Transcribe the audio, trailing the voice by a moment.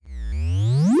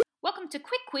to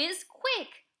Quick Quiz Quick.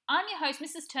 I'm your host,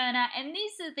 Mrs. Turner, and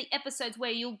these are the episodes where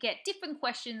you'll get different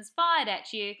questions fired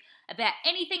at you about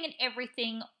anything and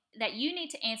everything that you need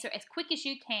to answer as quick as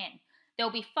you can.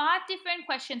 There'll be 5 different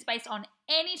questions based on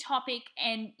any topic,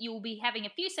 and you'll be having a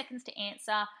few seconds to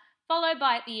answer, followed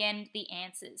by at the end the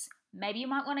answers. Maybe you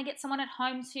might want to get someone at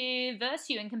home to verse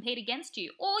you and compete against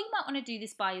you, or you might want to do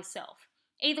this by yourself.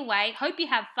 Either way, hope you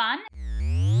have fun.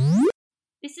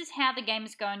 This is how the game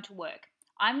is going to work.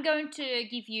 I'm going to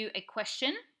give you a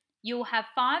question. You'll have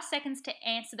 5 seconds to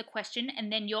answer the question,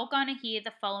 and then you're going to hear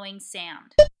the following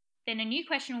sound. Then a new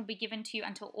question will be given to you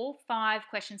until all 5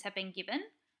 questions have been given.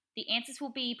 The answers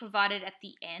will be provided at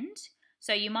the end,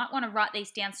 so you might want to write these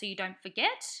down so you don't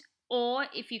forget, or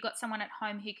if you've got someone at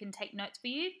home who can take notes for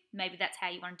you, maybe that's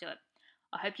how you want to do it.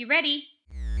 I hope you're ready.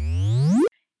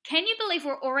 Can you believe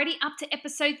we're already up to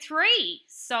episode 3?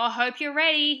 So I hope you're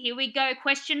ready. Here we go.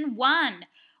 Question 1.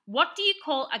 What do you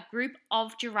call a group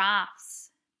of giraffes?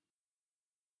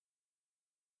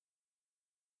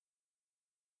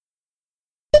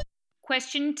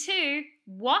 Question 2.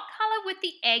 What colour were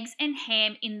the eggs and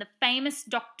ham in the famous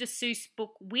Dr. Seuss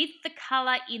book with the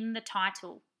colour in the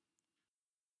title?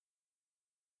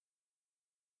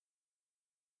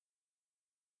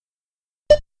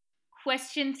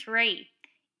 Question 3.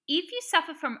 If you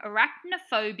suffer from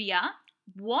arachnophobia,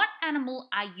 what animal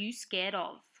are you scared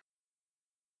of?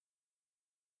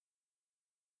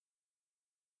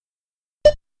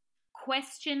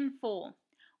 Question 4.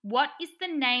 What is the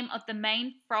name of the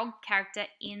main frog character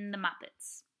in The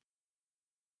Muppets?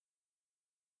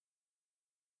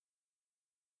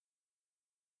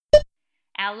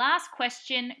 Our last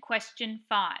question, question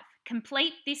 5.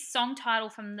 Complete this song title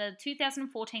from the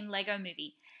 2014 Lego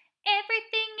movie.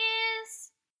 Everything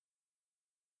is...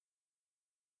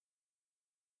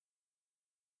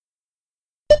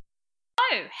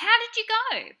 Oh, how did you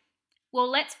go? Well,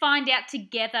 let's find out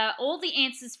together all the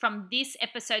answers from this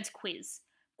episode's quiz.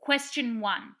 Question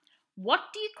 1. What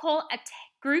do you call a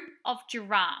group of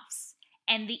giraffes?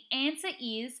 And the answer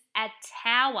is a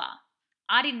tower.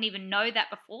 I didn't even know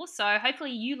that before, so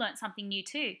hopefully you learnt something new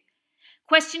too.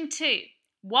 Question 2.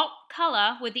 What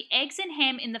colour were the eggs and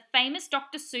ham in the famous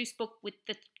Dr. Seuss book with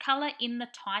the colour in the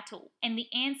title? And the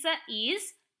answer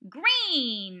is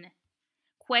green.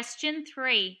 Question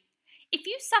 3. If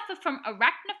you suffer from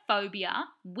arachnophobia,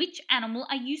 which animal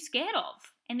are you scared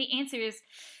of? And the answer is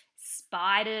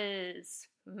spiders.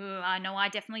 I know I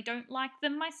definitely don't like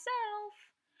them myself.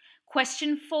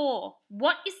 Question 4.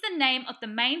 What is the name of the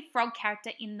main frog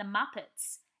character in The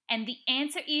Muppets? And the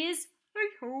answer is, hey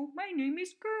ho, my name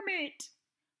is Kermit.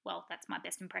 Well, that's my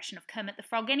best impression of Kermit the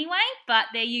Frog anyway, but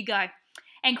there you go.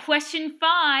 And question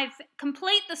 5,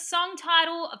 complete the song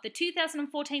title of the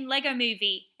 2014 Lego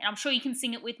movie. And I'm sure you can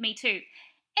sing it with me too.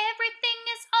 Everything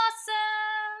is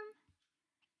awesome.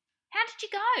 How did you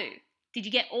go? Did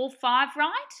you get all 5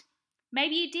 right?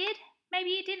 Maybe you did, maybe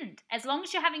you didn't. As long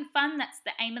as you're having fun, that's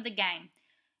the aim of the game.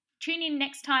 Tune in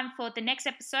next time for the next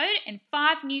episode and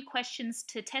 5 new questions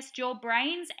to test your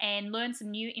brains and learn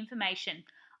some new information.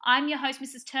 I'm your host,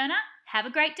 Mrs. Turner. Have a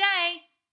great day.